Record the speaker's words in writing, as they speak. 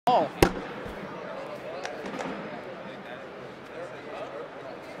ball.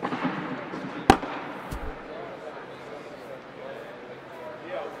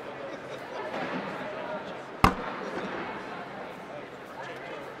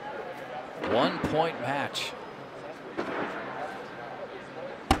 One-point match.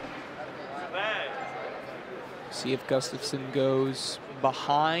 See if Gustafson goes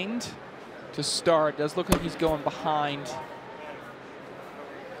behind to start. Does look like he's going behind.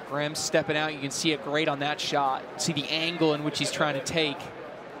 Graham's stepping out. You can see it great on that shot. See the angle in which he's trying to take.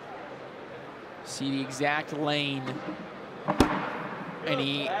 See the exact lane. And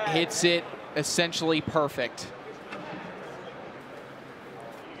he hits it essentially perfect.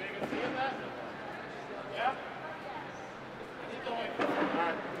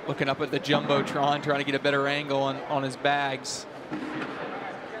 Looking up at the Jumbotron, trying to get a better angle on his bags.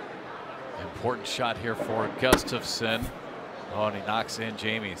 Important shot here for Gustafson. Oh, and he knocks in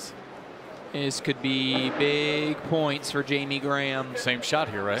Jamie's. This could be big points for Jamie Graham. Same shot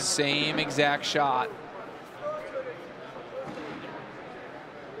here, right? Same exact shot.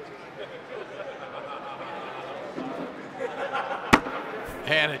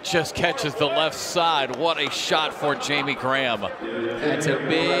 And it just catches the left side. What a shot for Jamie Graham. That's a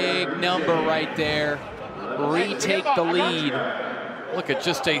big number right there. Retake the lead. Look at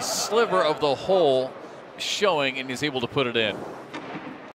just a sliver of the hole showing, and he's able to put it in.